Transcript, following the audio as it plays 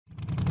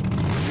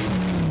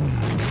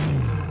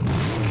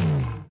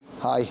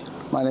Hi,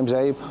 my name's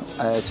Abe.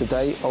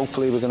 Today,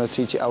 hopefully, we're going to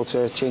teach you how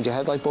to change a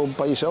headlight bulb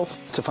by yourself.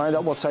 To find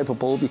out what type of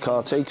bulb your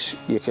car takes,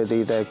 you could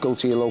either go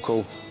to your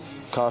local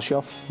car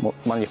shop,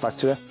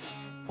 manufacturer,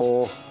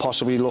 or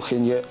possibly look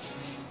in your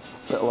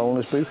little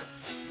owner's book.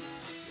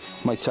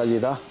 Might tell you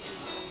that.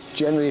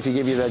 Generally, if you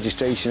give your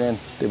registration in,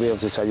 they'll be able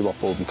to tell you what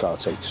bulb your car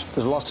takes.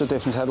 There's lots of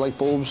different headlight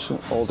bulbs,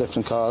 all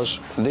different cars.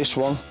 This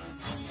one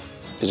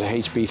is a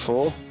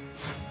HB4.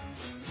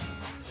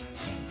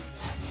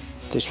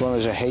 This one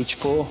is a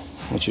H4,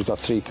 which has got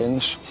 3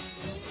 pins.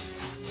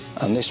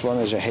 And this one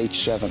is a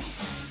H7.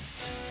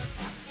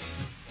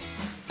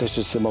 This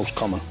is the most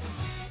common.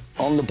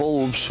 On the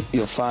bulbs,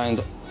 you'll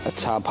find a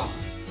tab.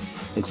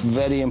 It's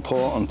very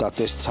important that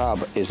this tab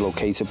is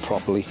located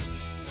properly,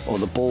 or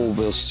the bulb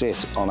will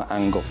sit on an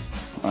angle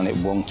and it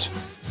won't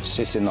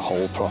sit in the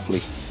hole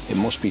properly. It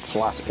must be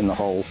flat in the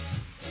hole.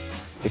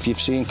 If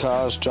you've seen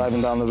cars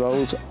driving down the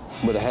road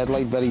with a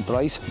headlight very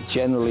bright,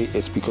 generally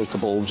it's because the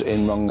bulb's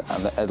in wrong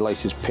and the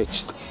headlight is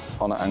pitched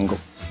on an angle,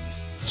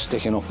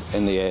 sticking up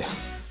in the air,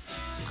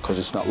 because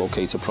it's not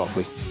located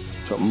properly.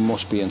 So it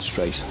must be in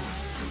straight.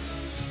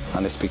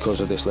 And it's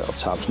because of this little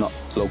tab's not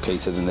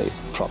located in the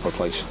proper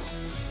place.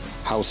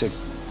 How to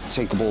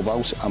take the bulb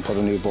out and put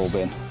a new bulb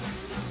in.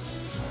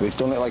 We've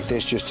done it like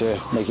this just to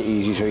make it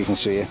easy so you can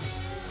see it.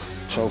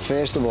 So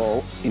first of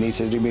all, you need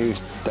to remove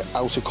the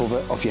outer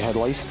cover off your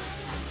headlight,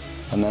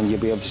 and then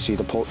you'll be able to see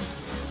the plug.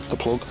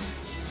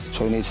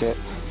 So you need to,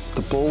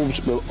 the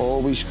bulbs will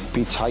always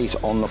be tight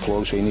on the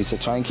plug, so you need to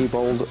try and keep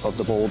hold of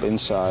the bulb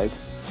inside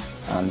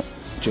and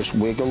just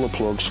wiggle the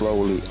plug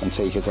slowly and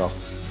take it off.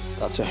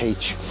 That's a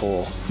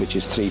H4, which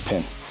is 3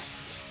 pin.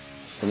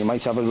 And you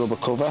might have a rubber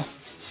cover,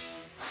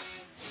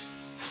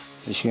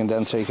 which you can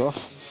then take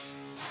off.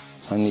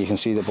 And you can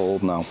see the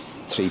bulb now,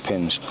 3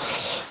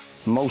 pins.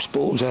 Most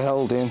bulbs are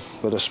held in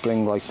with a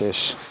spring like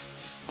this.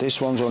 This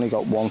one's only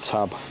got 1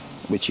 tab,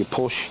 which you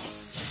push,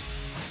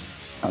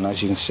 and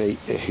as you can see,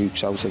 it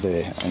hooks out of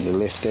there, and you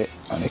lift it,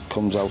 and it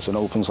comes out and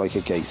opens like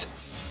a gate.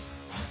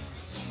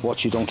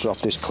 Watch you don't drop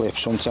this clip.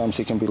 Sometimes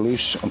it can be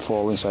loose and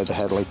fall inside the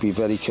headlight. Be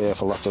very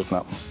careful that doesn't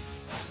happen.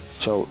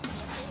 So,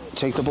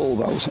 take the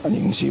bulb out, and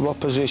you can see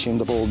what position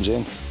the bulb's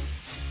in.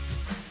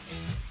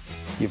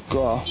 You've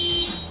got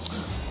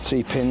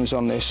 3 pins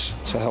on this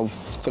to help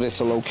for it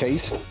to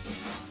locate.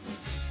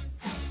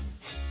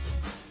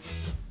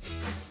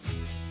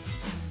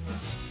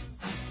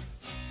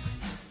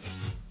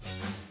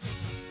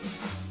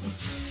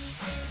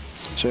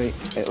 See,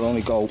 it'll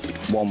only go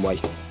one way.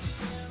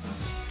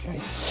 Okay.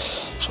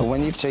 So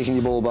when you've taken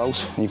your bulb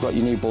out and you've got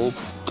your new bulb,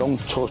 don't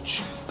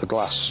touch the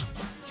glass.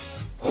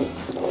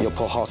 You'll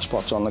put hot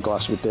spots on the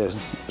glass with the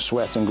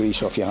sweat and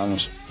grease off your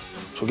hands.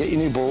 So get your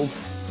new bulb,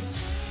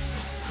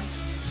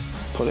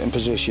 put it in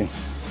position.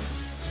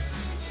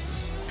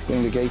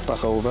 Bring the gate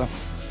back over,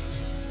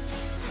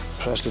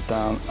 press it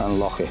down and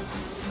lock it.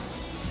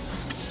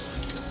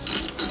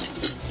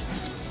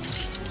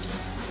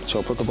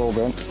 So put the bulb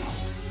in,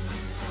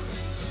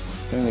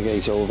 bring the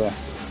gate over,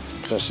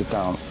 press it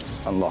down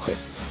and lock it.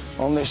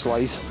 On this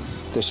light,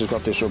 this has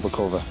got this rubber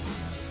cover.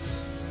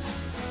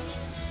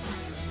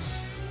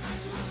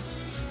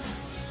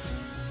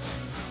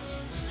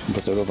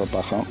 Put the rubber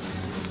back on.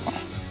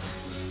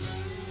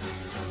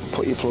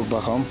 Put your plug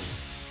back on.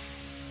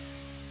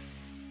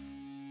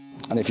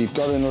 And if you've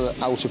got another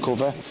outer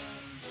cover,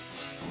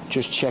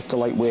 just check the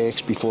light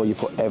works before you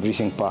put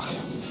everything back.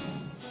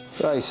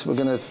 Right, we're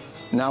going to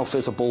now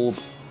fit a bulb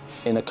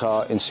in a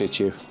car in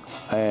situ.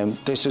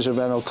 This is a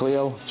Renault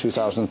Clio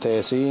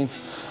 2013.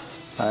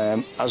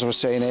 As I was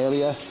saying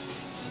earlier,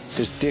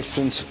 there's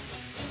different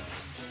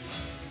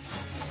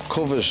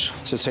covers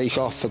to take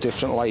off for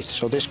different lights.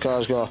 So this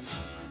car's got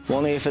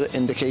one here for the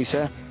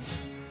indicator,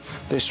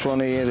 this one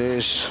here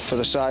is for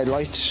the side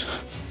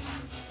lights,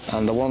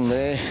 and the one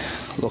there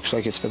looks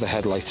like it's for the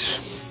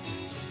headlights.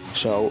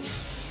 So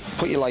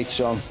put your lights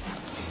on,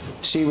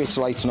 see which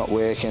light's not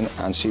working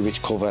and see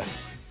which cover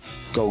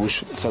goes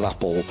for that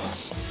bulb.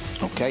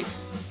 Okay.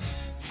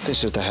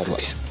 This is the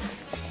headlight.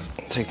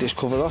 Take this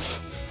cover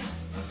off.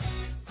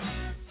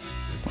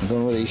 I don't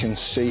know whether you can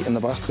see in the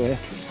back there.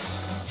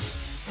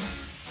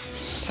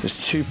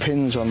 There's 2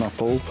 pins on that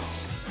bulb.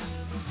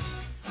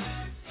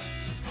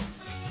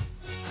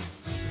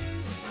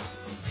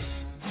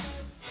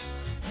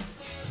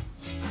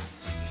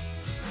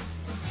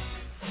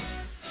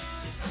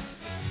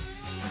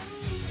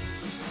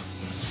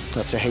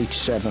 That's a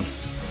H7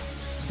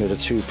 with a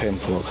 2 pin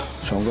plug.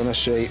 So I'm going to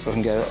see if I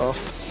can get it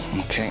off.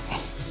 Okay.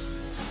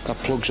 That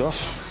plug's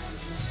off.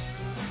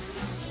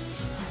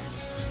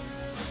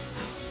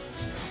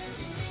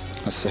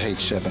 That's the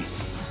H7.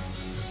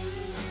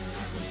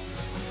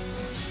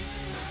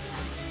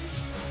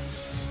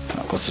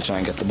 I've got to try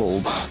and get the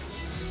bulb.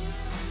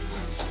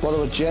 What I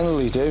would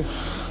generally do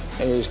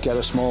is get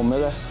a small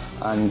mirror,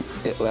 and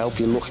it'll help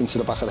you look into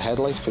the back of the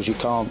headlight, because you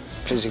can't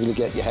physically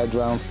get your head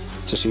round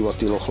to see what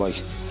they look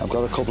like. I've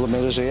got a couple of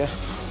mirrors here.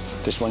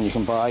 This one you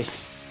can buy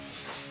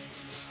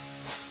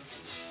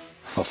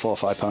for £4 or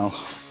 £5.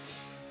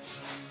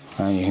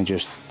 and you can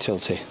just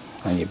tilt it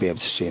and you'll be able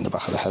to see in the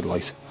back of the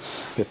headlight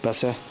a bit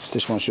better.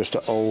 This one's just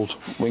an old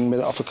wing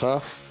mirror off a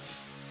car,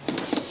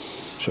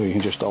 so you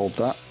can just hold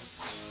that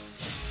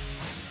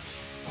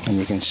and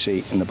you can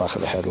see in the back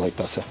of the headlight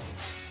better.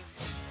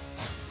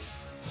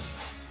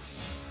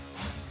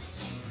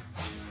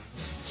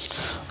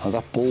 Now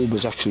that bulb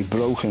is actually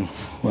broken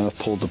when I've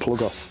pulled the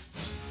plug off,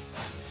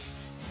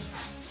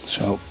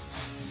 so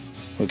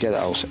we'll get it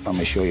out and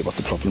we'll show you what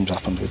the problems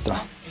happened with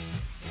that.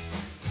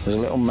 There's a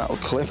little metal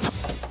clip,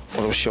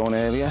 what I was showing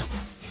earlier.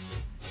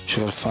 Just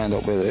got to find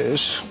out where it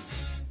is.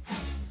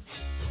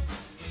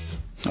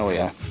 Oh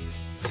yeah,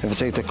 if I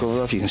take the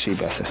cover off you can see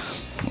better.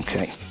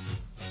 Okay,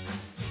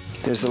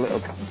 there's the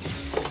little,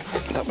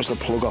 that was the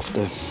plug off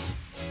the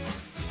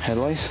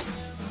headlight.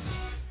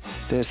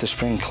 There's the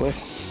spring clip.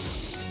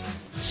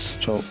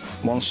 So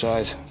one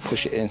side,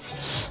 push it in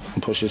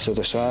and push it to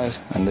the side,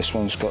 and this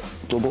one's got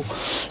double,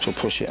 so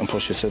push it and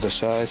push it to the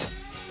side.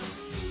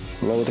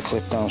 Lower the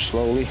clip down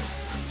slowly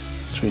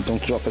so you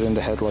don't drop it in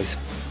the headlight,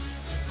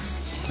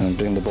 and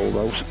bring the bulb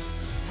out,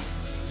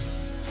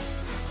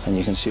 and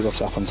you can see what's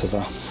happened to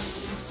that.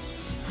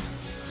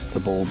 The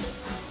bulb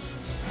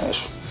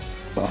has,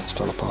 well, it's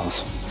fell apart.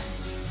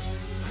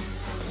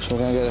 So we're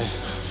going to get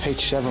a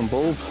H7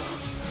 bulb,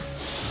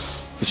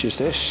 which is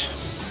this.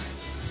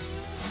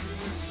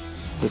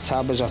 The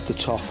tab is at the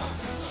top.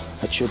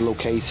 It should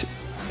locate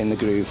in the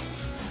groove.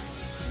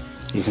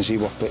 You can see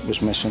what bit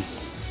was missing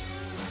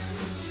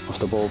off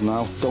the bulb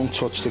now. Don't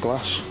touch the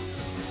glass.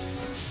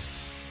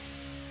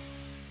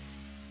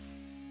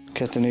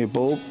 Get the new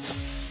bulb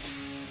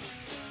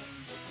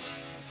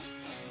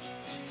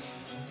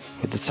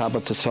with the tab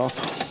at the top.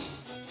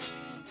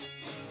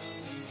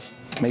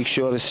 Make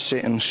sure it's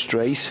sitting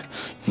straight,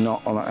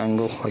 not on an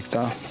angle like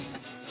that.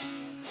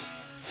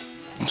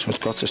 So it's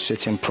got to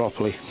sit in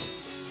properly.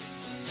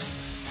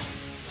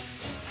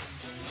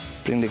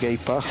 Bring the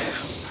gate back,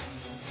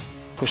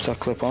 push that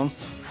clip on,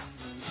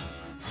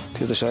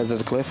 the other side of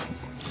the clip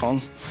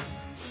on,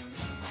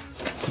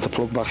 put the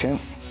plug back in,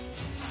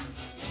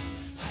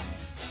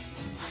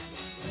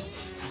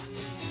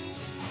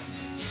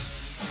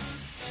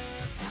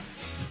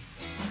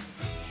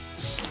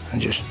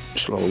 and just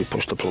slowly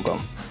push the plug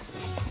on,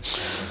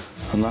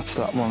 and that's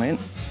that one in.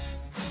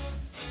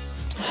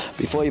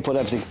 Before you put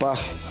everything back,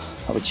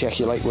 I would check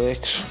your light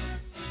works,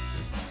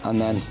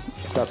 and then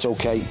if that's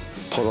okay,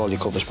 put all your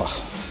covers back.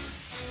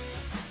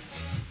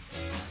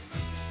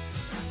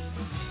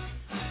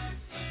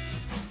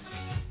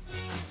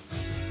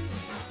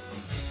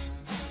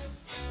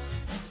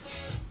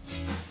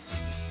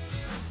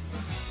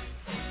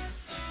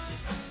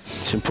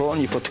 It's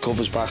important you put the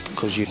covers back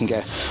because you can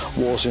get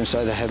water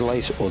inside the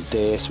headlight or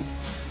dirt,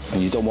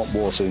 and you don't want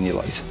water in your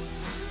light.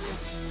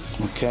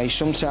 Okay,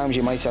 sometimes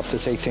you might have to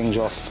take things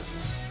off,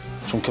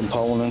 some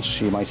components.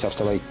 You might have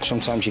to,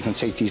 sometimes you can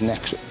take these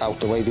necks out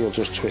the way, they'll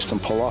just twist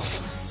and pull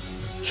off.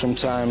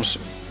 Sometimes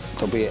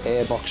there'll be an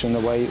air box in the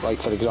way, like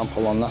for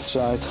example on that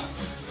side.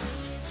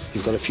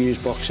 You've got a fuse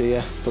box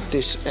here, but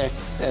this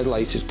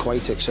headlight is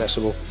quite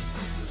accessible.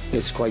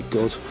 It's quite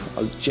good.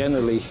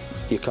 Generally,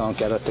 you can't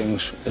get at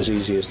things as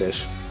easy as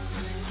this.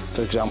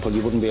 For example,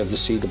 you wouldn't be able to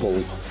see the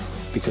bulb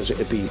because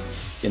it'd be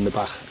in the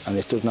back, and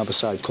it doesn't have a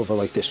side cover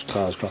like this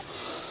car's got.